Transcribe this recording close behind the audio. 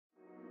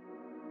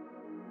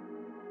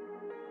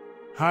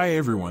Hi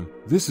everyone,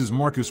 this is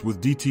Marcus with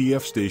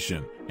DTF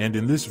Station, and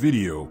in this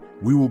video,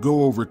 we will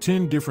go over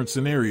 10 different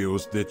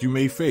scenarios that you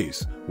may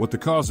face, what the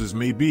causes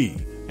may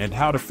be, and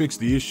how to fix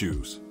the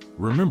issues.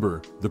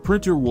 Remember, the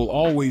printer will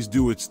always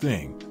do its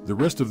thing. The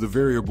rest of the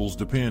variables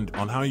depend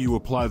on how you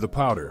apply the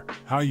powder,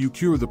 how you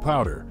cure the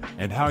powder,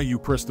 and how you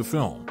press the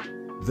film.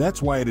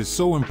 That's why it is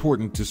so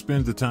important to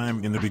spend the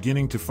time in the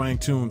beginning to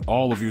fine-tune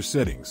all of your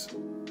settings.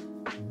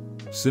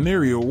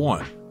 Scenario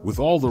 1. With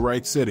all the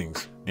right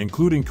settings,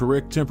 including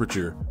correct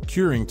temperature,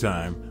 curing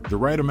time, the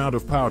right amount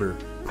of powder,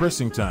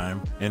 pressing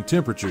time, and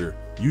temperature,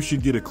 you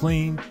should get a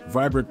clean,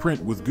 vibrant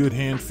print with good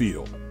hand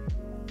feel.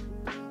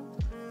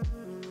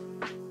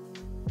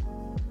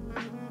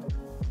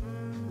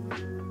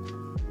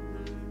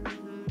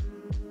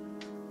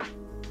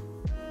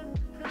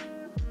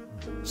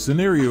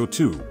 Scenario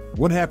 2.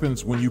 What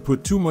happens when you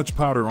put too much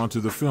powder onto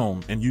the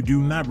film and you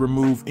do not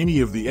remove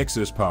any of the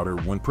excess powder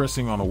when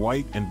pressing on a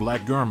white and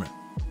black garment?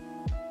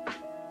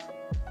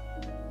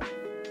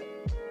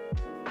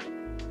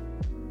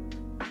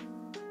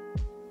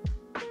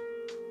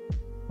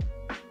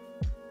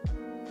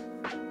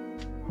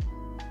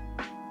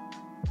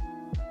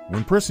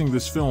 When pressing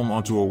this film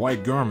onto a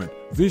white garment,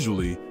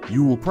 visually,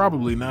 you will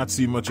probably not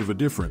see much of a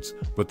difference,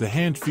 but the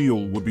hand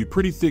feel would be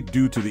pretty thick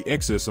due to the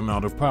excess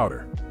amount of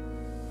powder.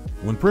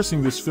 When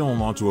pressing this film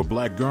onto a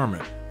black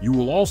garment, you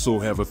will also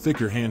have a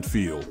thicker hand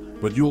feel,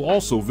 but you'll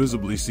also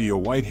visibly see a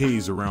white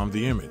haze around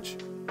the image.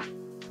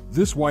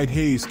 This white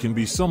haze can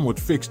be somewhat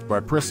fixed by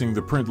pressing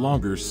the print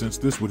longer, since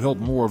this would help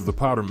more of the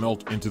powder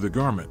melt into the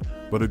garment,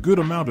 but a good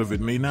amount of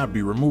it may not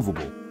be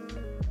removable.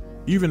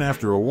 Even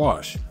after a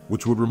wash,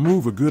 which would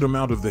remove a good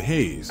amount of the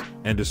haze,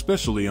 and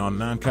especially on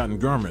non-cotton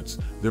garments,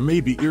 there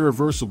may be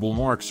irreversible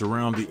marks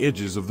around the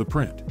edges of the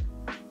print.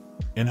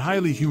 In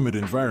highly humid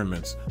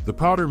environments, the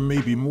powder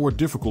may be more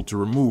difficult to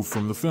remove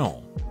from the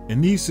film. In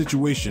these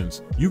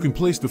situations, you can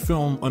place the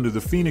film under the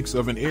phoenix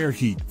oven air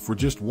heat for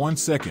just 1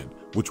 second,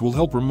 which will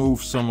help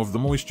remove some of the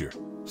moisture.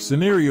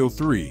 Scenario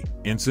 3.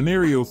 In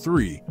Scenario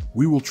 3,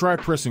 we will try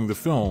pressing the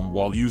film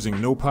while using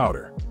no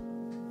powder.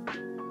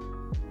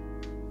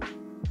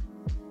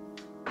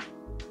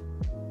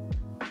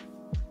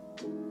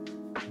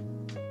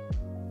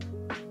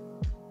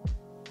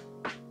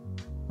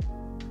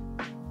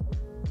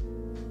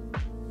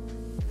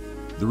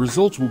 The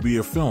results will be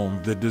a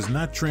film that does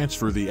not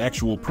transfer the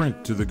actual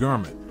print to the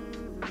garment.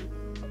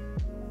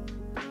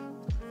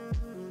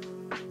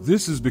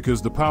 This is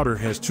because the powder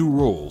has two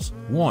roles.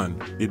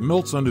 1. It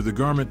melts under the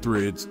garment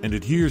threads and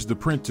adheres the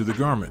print to the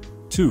garment.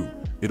 2.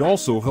 It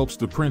also helps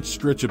the print's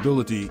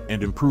stretchability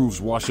and improves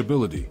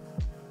washability.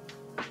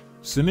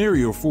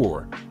 Scenario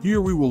 4.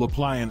 Here we will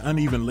apply an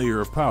uneven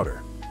layer of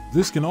powder.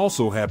 This can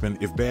also happen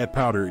if bad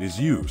powder is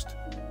used.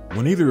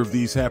 When either of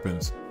these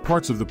happens,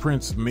 parts of the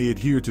prints may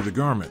adhere to the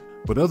garment,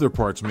 but other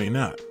parts may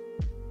not.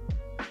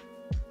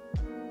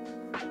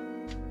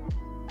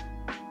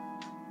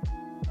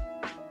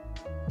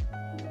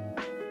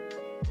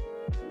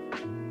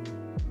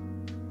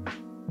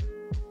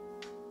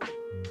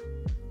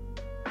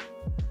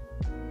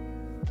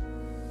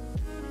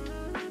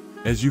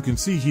 As you can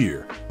see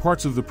here,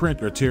 parts of the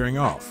print are tearing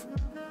off.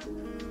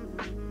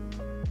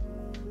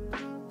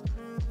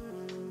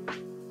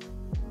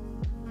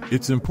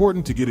 It's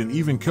important to get an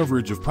even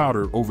coverage of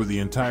powder over the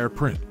entire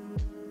print.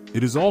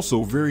 It is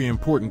also very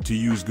important to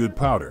use good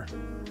powder.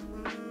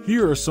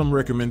 Here are some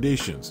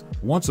recommendations.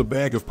 Once a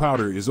bag of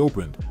powder is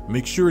opened,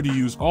 make sure to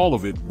use all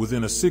of it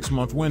within a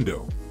 6-month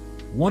window.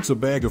 Once a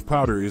bag of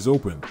powder is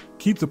opened,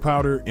 keep the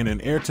powder in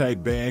an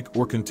airtight bag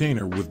or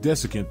container with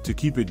desiccant to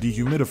keep it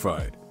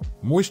dehumidified.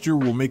 Moisture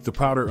will make the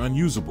powder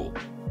unusable.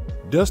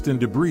 Dust and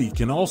debris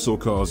can also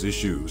cause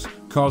issues,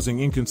 causing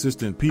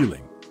inconsistent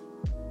peeling.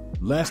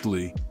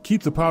 Lastly,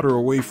 keep the powder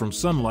away from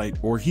sunlight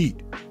or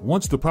heat.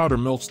 Once the powder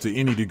melts to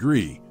any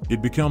degree,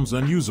 it becomes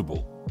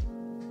unusable.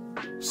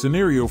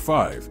 Scenario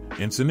 5.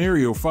 In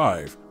Scenario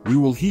 5, we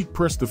will heat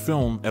press the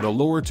film at a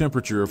lower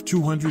temperature of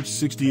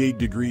 268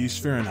 degrees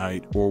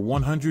Fahrenheit or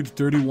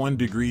 131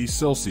 degrees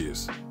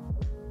Celsius.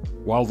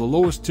 While the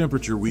lowest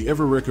temperature we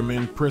ever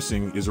recommend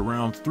pressing is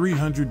around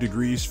 300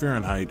 degrees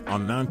Fahrenheit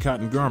on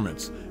non-cotton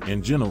garments,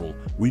 in general,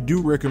 we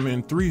do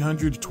recommend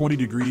 320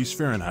 degrees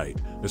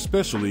Fahrenheit,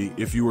 especially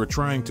if you are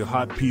trying to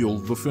hot peel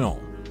the film.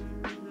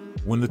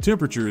 When the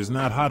temperature is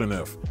not hot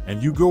enough,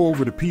 and you go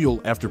over to peel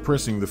after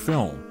pressing the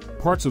film,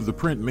 parts of the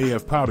print may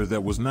have powder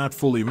that was not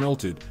fully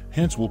melted,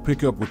 hence will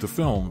pick up with the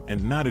film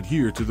and not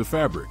adhere to the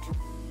fabric.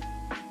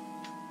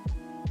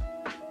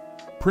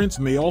 Prints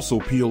may also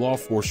peel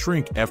off or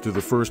shrink after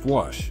the first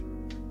wash.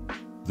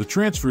 The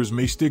transfers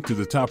may stick to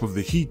the top of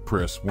the heat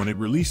press when it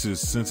releases,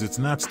 since it's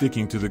not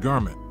sticking to the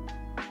garment.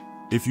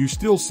 If you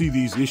still see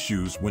these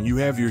issues when you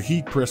have your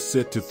heat press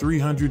set to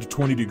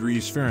 320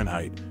 degrees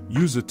Fahrenheit,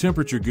 use a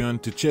temperature gun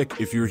to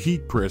check if your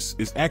heat press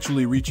is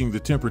actually reaching the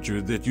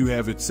temperature that you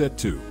have it set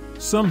to.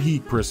 Some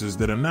heat presses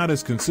that are not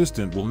as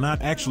consistent will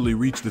not actually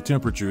reach the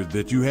temperature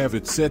that you have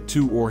it set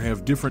to, or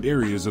have different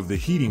areas of the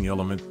heating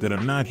element that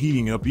are not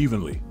heating up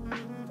evenly.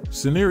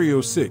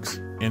 Scenario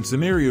 6. In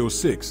scenario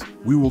 6,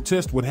 we will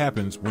test what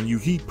happens when you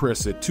heat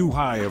press at too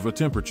high of a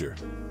temperature.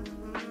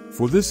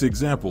 For this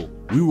example,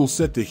 we will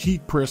set the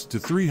heat press to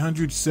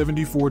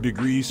 374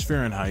 degrees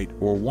Fahrenheit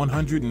or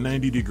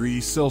 190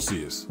 degrees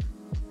Celsius.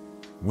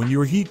 When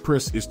your heat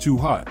press is too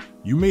hot,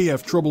 you may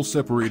have trouble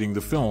separating the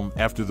film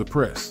after the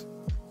press.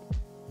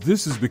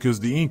 This is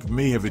because the ink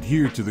may have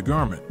adhered to the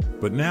garment,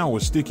 but now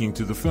is sticking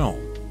to the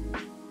film.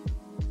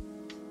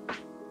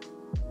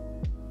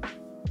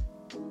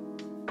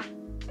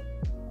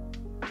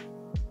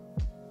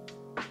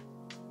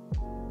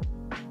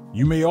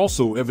 You may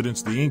also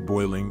evidence the ink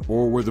boiling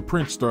or where the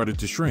print started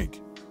to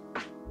shrink.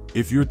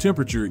 If your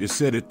temperature is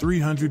set at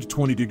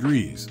 320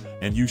 degrees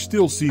and you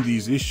still see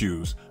these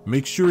issues,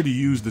 make sure to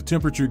use the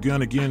temperature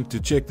gun again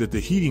to check that the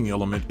heating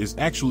element is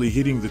actually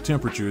hitting the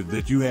temperature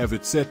that you have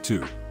it set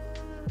to.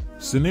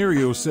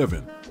 Scenario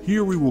 7.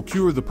 Here we will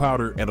cure the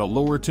powder at a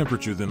lower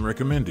temperature than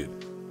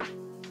recommended.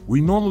 We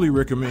normally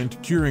recommend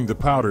curing the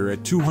powder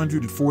at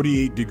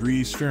 248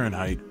 degrees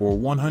Fahrenheit or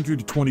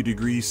 120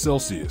 degrees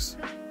Celsius.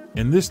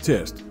 In this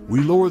test,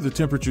 we lower the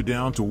temperature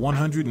down to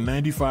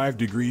 195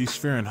 degrees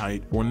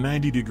Fahrenheit or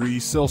 90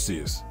 degrees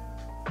Celsius.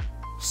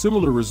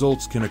 Similar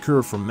results can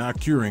occur from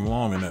not curing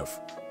long enough.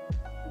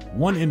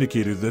 One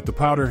indicator that the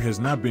powder has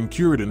not been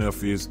cured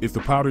enough is if the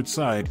powdered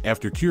side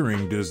after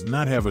curing does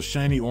not have a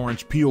shiny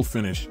orange peel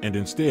finish and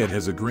instead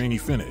has a grainy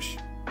finish.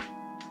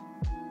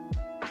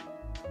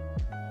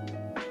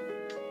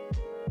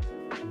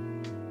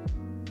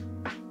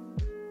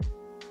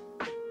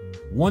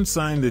 One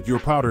sign that your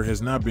powder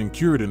has not been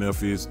cured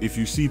enough is if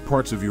you see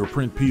parts of your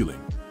print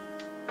peeling.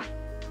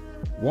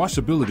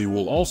 Washability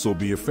will also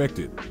be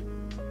affected.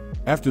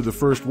 After the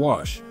first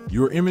wash,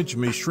 your image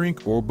may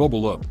shrink or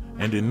bubble up,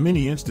 and in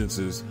many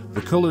instances,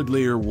 the colored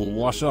layer will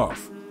wash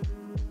off.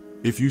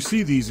 If you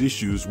see these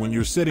issues when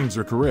your settings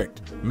are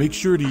correct, make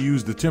sure to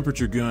use the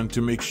temperature gun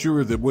to make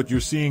sure that what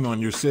you're seeing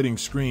on your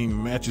settings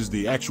screen matches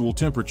the actual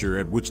temperature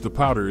at which the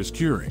powder is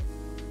curing.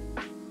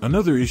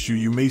 Another issue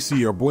you may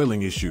see are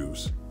boiling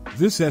issues.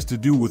 This has to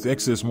do with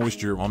excess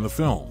moisture on the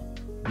film.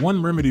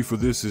 One remedy for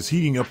this is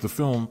heating up the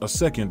film a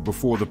second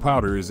before the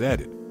powder is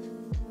added.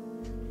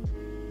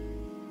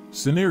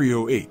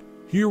 Scenario 8.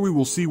 Here we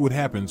will see what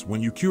happens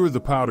when you cure the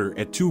powder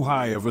at too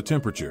high of a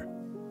temperature.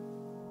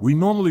 We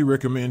normally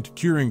recommend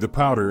curing the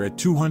powder at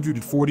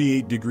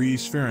 248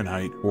 degrees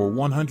Fahrenheit or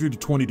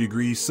 120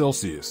 degrees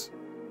Celsius.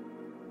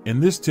 In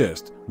this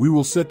test, we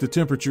will set the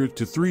temperature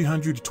to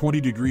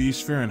 320 degrees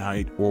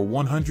Fahrenheit or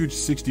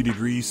 160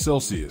 degrees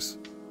Celsius.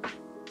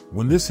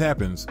 When this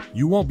happens,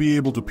 you won't be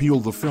able to peel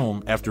the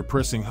film after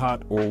pressing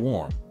hot or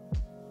warm.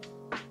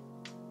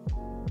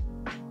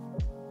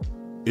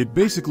 It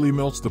basically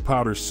melts the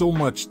powder so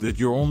much that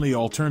your only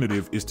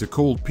alternative is to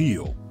cold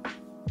peel.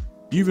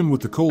 Even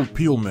with the cold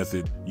peel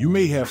method, you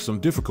may have some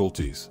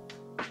difficulties.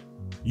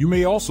 You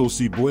may also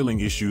see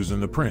boiling issues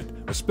in the print,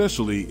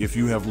 especially if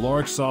you have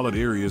large solid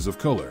areas of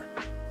color.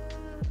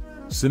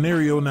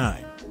 Scenario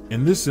 9.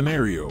 In this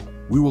scenario,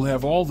 we will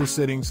have all the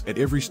settings at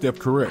every step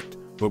correct,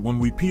 but when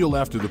we peel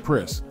after the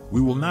press, we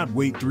will not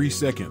wait 3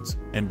 seconds,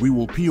 and we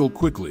will peel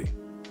quickly.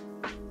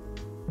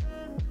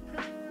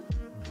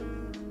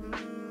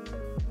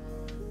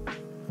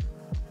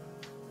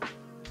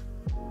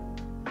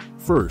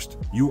 First,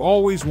 you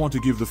always want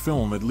to give the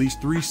film at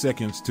least 3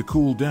 seconds to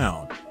cool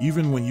down,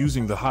 even when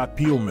using the hot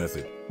peel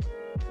method.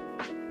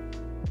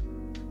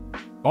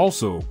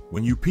 Also,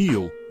 when you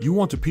peel, you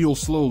want to peel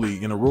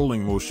slowly in a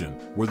rolling motion,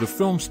 where the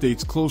film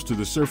stays close to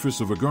the surface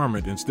of a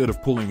garment instead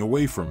of pulling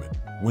away from it.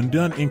 When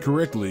done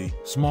incorrectly,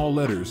 small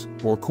letters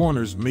or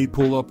corners may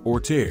pull up or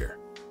tear.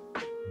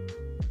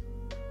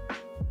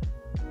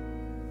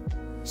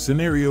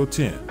 Scenario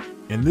 10.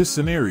 In this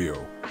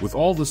scenario, with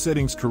all the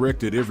settings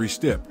correct at every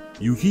step,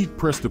 you heat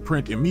press the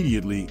print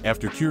immediately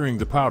after curing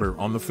the powder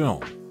on the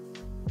film.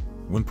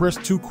 When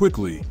pressed too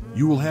quickly,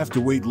 you will have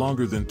to wait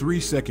longer than 3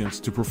 seconds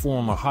to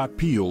perform a hot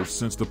peel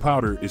since the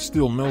powder is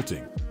still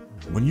melting.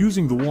 When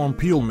using the warm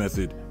peel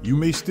method, you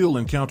may still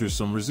encounter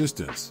some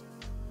resistance.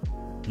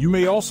 You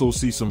may also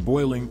see some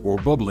boiling or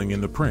bubbling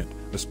in the print,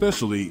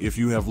 especially if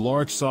you have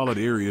large solid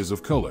areas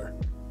of color.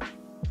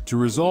 To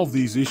resolve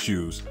these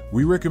issues,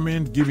 we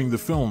recommend giving the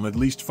film at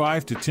least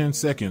 5 to 10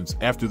 seconds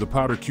after the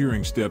powder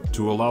curing step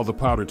to allow the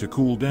powder to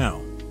cool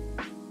down.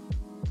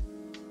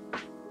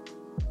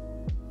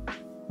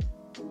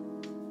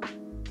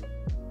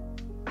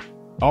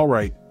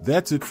 Alright,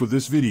 that's it for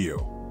this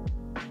video.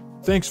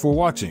 Thanks for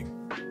watching.